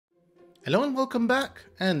Hello and welcome back.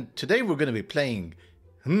 And today we're going to be playing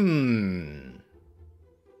I mean,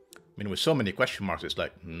 with so many question marks, it's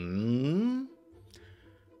like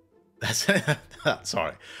That's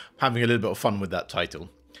sorry. I'm having a little bit of fun with that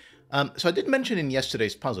title. So I did mention in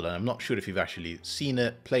yesterday's puzzle, and I'm not sure if you've actually seen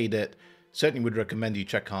it, played it. Certainly would recommend you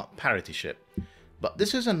check out Parity Ship. But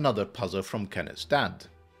this is another puzzle from Kennet's dad.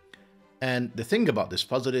 And the thing about this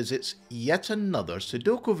puzzle is it's yet another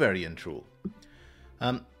Sudoku variant rule.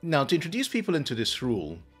 Now, to introduce people into this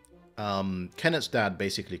rule, Kennet's dad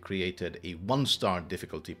basically created a 1-star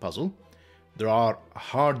difficulty puzzle. There are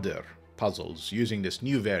harder puzzles using this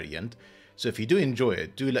new variant, so if you do enjoy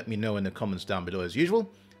it, do let me know in the comments down below as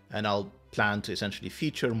usual, and I'll plan to essentially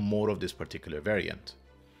feature more of this particular variant.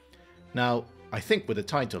 Now, I think with the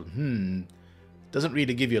title, doesn't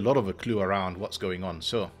really give you a lot of a clue around what's going on,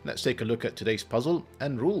 so let's take a look at today's puzzle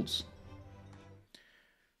and rules.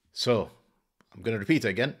 So, I'm going to repeat it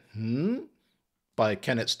again. By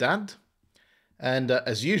Kennet's dad. And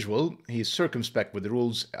as usual, he's circumspect with the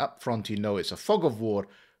rules. Up front, you know it's a fog of war,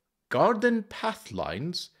 garden path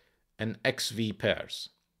lines, and XV pairs.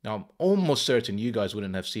 Now, I'm almost certain you guys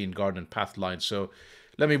wouldn't have seen garden path lines, so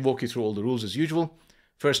let me walk you through all the rules as usual.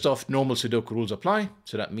 First off, normal Sudoku rules apply.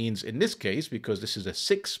 So that means in this case, because this is a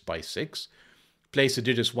 6x6, place the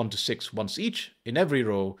digits 1 to 6 once each in every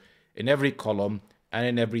row, in every column, and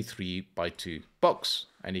in every 3x2 box.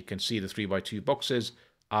 And you can see the 3x2 boxes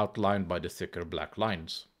outlined by the thicker black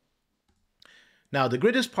lines. Now, the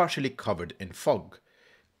grid is partially covered in fog.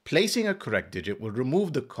 Placing a correct digit will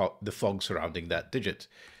remove the fog surrounding that digit.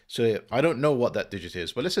 So I don't know what that digit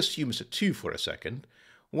is, but let's assume it's a 2 for a second.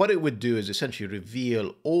 What it would do is essentially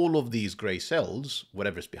reveal all of these grey cells,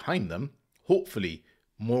 whatever's behind them, hopefully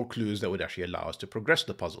more clues that would actually allow us to progress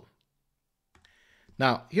the puzzle.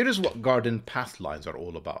 Now, here is what garden path lines are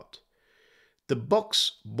all about. The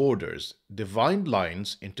box borders divide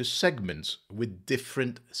lines into segments with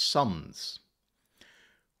different sums,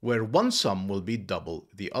 where one sum will be double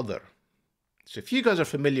the other. So if you guys are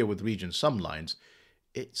familiar with region sum lines,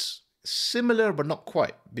 it's similar but not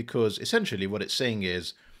quite, because essentially what it's saying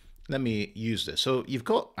is, let me use this. So you've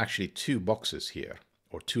got actually 2 boxes here,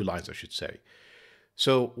 or 2 lines I should say.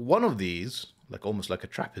 So one of these, almost like a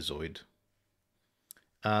trapezoid,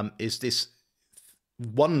 is this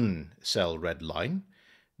 1 cell red line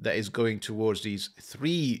that is going towards these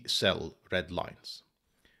 3 cell red lines.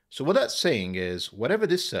 So what that's saying is, whatever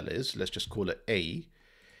this cell is, let's just call it A,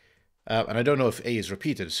 and I don't know if A is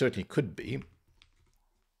repeated, it certainly could be,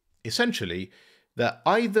 essentially that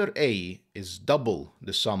either A is double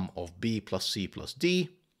the sum of B plus C plus D,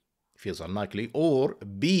 feels unlikely, or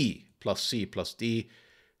B plus C plus D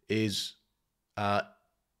is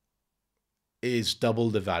double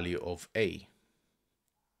the value of A.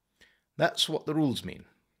 That's what the rules mean.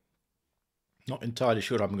 Not entirely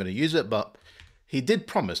sure I'm going to use it, but he did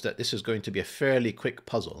promise that this is going to be a fairly quick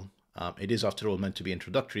puzzle. It is, after all, meant to be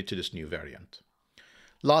introductory to this new variant.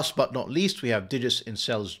 Last but not least, we have digits in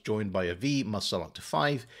cells joined by a V must sum up to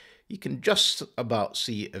 5. You can just about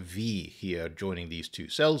see a V here joining these 2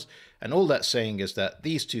 cells, and all that's saying is that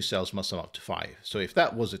these 2 cells must sum up to 5. So if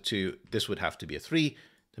that was a 2, this would have to be a 3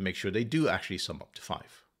 to make sure they do actually sum up to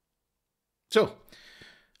 5. So,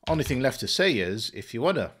 only thing left to say is, if you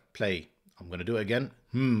want to play, I'm going to do it again,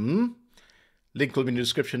 link will be in the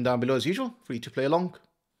description down below as usual, for you to play along.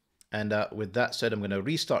 And with that said, I'm going to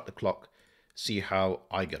restart the clock, see how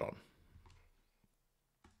I get on.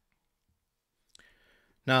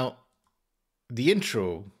 Now, the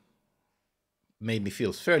intro made me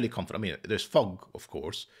feel fairly confident. I mean, there's fog, of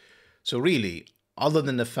course. So really, other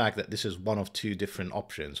than the fact that this is one of 2 different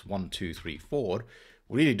options, 1, 2, 3, 4,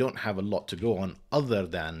 we really don't have a lot to go on other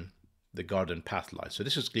than the garden path line. So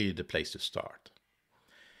this is clearly the place to start.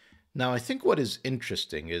 Now, I think what is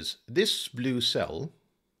interesting is this blue cell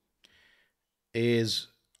is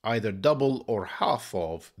either double or half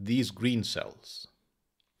of these green cells.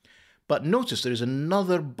 But notice there is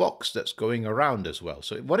another box that's going around as well.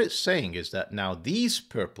 So what it's saying is that now these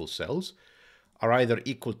purple cells are either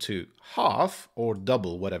equal to half or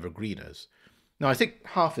double whatever green is. Now, I think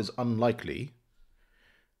half is unlikely.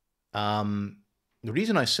 The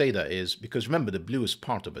reason I say that is because, remember, the blue is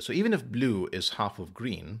part of it. So even if blue is half of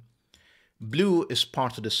green, blue is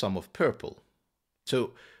part of the sum of purple.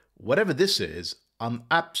 So whatever this is, I'm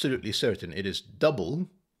absolutely certain it is double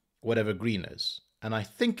whatever green is. And I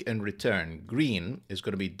think in return, green is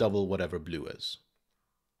going to be double whatever blue is.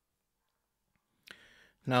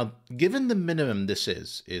 Now, given the minimum this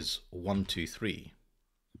is 1, 2, 3,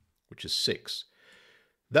 which is 6,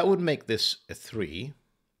 that would make this a 3,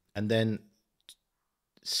 and then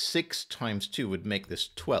 6 times 2 would make this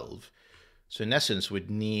 12. So in essence, we'd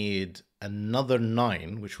need another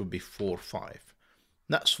 9, which would be 4, 5.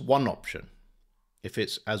 That's one option, if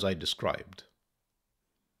it's as I described.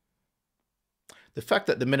 The fact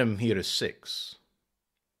that the minimum here is 6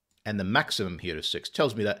 and the maximum here is 6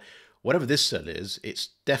 tells me that whatever this cell is, it's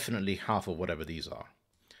definitely half of whatever these are.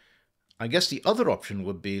 I guess the other option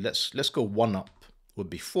would be, let's go 1 up, would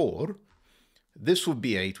be 4. This would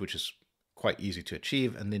be 8, which is quite easy to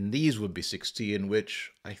achieve, and then these would be 16,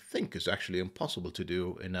 which I think is actually impossible to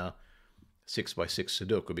do in a 6x6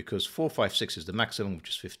 Sudoku, because 4, 5, 6 is the maximum, which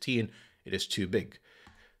is 15. It is too big.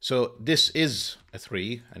 So this is a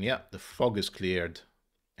 3, and yeah, the fog is cleared,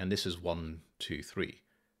 and this is 1, 2, 3.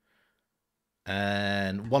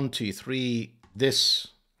 And 1, 2, 3, this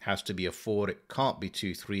has to be a 4. It can't be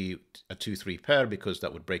 2, 3, a 2, 3 pair, because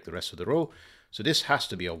that would break the rest of the row. So this has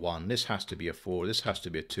to be a 1, this has to be a 4, this has to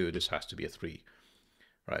be a 2, this has to be a 3.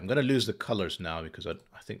 Right, I'm going to lose the colors now because I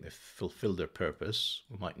think they've fulfilled their purpose.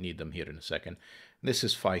 We might need them here in a second. This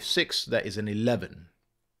is 5, 6, that is an 11.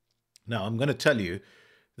 Now I'm going to tell you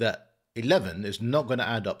that 11 is not going to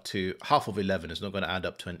add up to, half of 11 is not going to add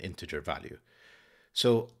up to an integer value.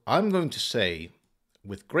 So I'm going to say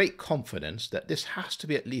with great confidence that this has to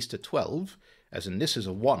be at least a 12, as in this is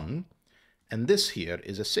a 1, and this here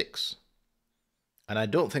is a 6. And I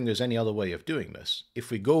don't think there's any other way of doing this.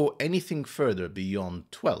 If we go anything further beyond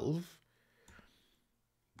 12,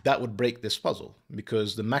 that would break this puzzle,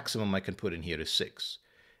 because the maximum I can put in here is 6.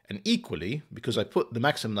 And equally, because the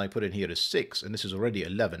maximum I put in here is 6, and this is already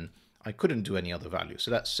 11, I couldn't do any other value. So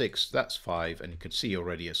that's 6, that's 5, and you can see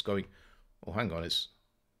already it's going, oh, hang on,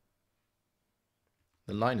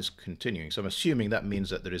 the line is continuing. So I'm assuming that means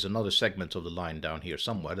that there is another segment of the line down here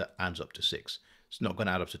somewhere that adds up to 6. It's not going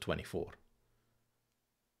to add up to 24.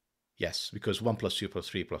 Yes, because 1 plus 2 plus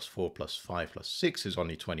 3 plus 4 plus 5 plus 6 is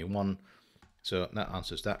only 21. So that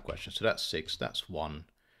answers that question. So that's 6, that's 1.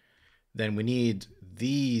 Then we need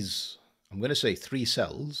these, I'm going to say 3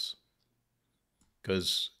 cells,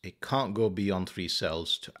 because it can't go beyond 3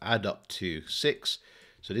 cells to add up to 6.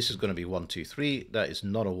 So this is going to be 1, 2, 3. That is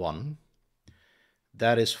not a 1.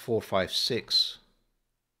 That is 4, 5, 6.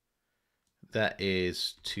 That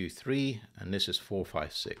is 2, 3. And this is 4,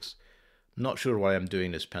 5, 6. Not sure why I'm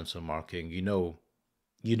doing this pencil marking. You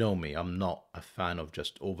know me, I'm not a fan of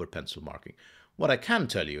just over pencil marking. What I can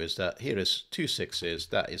tell you is that here is 2 6s.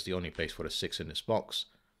 That is the only place for a 6 in this box.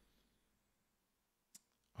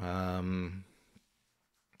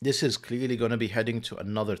 This is clearly going to be heading to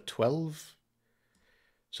another 12.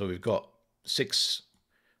 So we've got 6.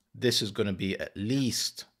 This is going to be at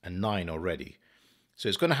least a 9 already. So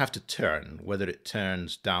it's going to have to turn, whether it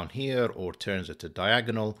turns down here or turns at a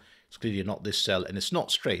diagonal. It's clearly not this cell, and it's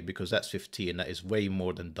not straight because that's 15. That is way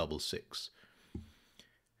more than double 6.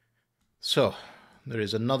 So there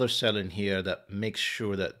is another cell in here that makes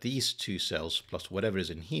sure that these 2 cells plus whatever is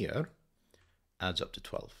in here adds up to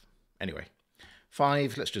 12. Anyway,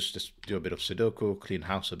 5, let's just do a bit of Sudoku, clean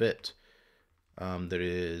house a bit. There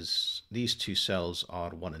is, these 2 cells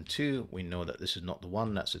are 1 and 2. We know that this is not the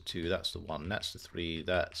 1, that's the 2, that's the 1, that's the 3,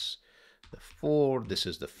 that's the 4, this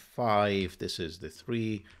is the 5, this is the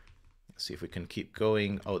 3. Let's see if we can keep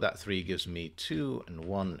going. Oh, that 3 gives me 2 and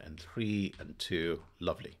 1 and 3 and 2.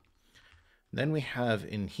 Lovely. Then we have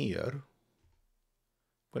in here, I'm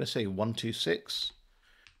going to say 1, 2, 6,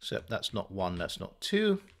 except that's not 1, that's not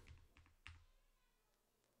 2.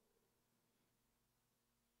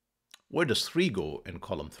 Where does 3 go in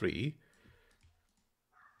column 3?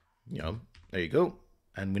 You know, there you go.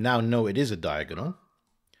 And we now know it is a diagonal.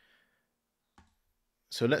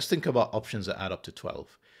 So let's think about options that add up to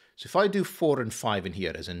 12. So if I do 4 and 5 in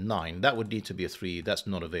here, as in 9, that would need to be a 3. That's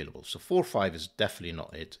not available. So 4, 5 is definitely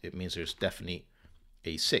not it. It means there's definitely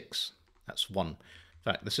a 6. That's 1. In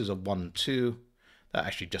fact, this is a 1, 2. That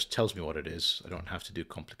actually just tells me what it is. I don't have to do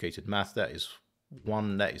complicated math. That is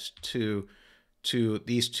 1, that is 2. 2,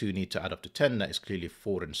 these 2 need to add up to 10. That is clearly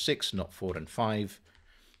 4 and 6, not 4 and 5.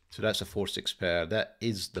 So that's a 4, 6 pair. That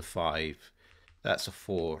is the 5. That's a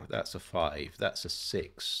 4, that's a 5, that's a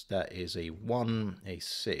 6, that is a 1, a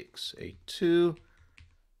 6, a 2,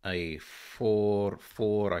 a 4,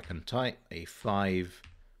 4 I can type, a 5,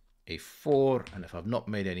 a 4, and if I've not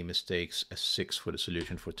made any mistakes, a 6 for the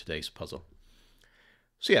solution for today's puzzle.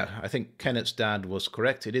 So yeah, I think Kennet's dad was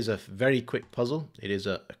correct. It is a very quick puzzle. It is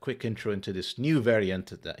a quick intro into this new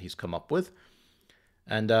variant that he's come up with.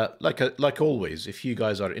 And like always, if you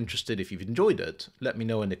guys are interested, if you've enjoyed it, let me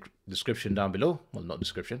know in the description down below. Well, not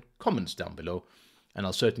description, comments down below. And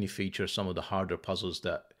I'll certainly feature some of the harder puzzles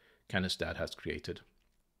that Kennet's dad has created.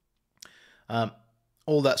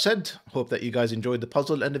 All that said, hope that you guys enjoyed the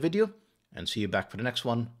puzzle and the video, and see you back for the next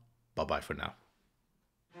one. Bye. Bye-bye for now.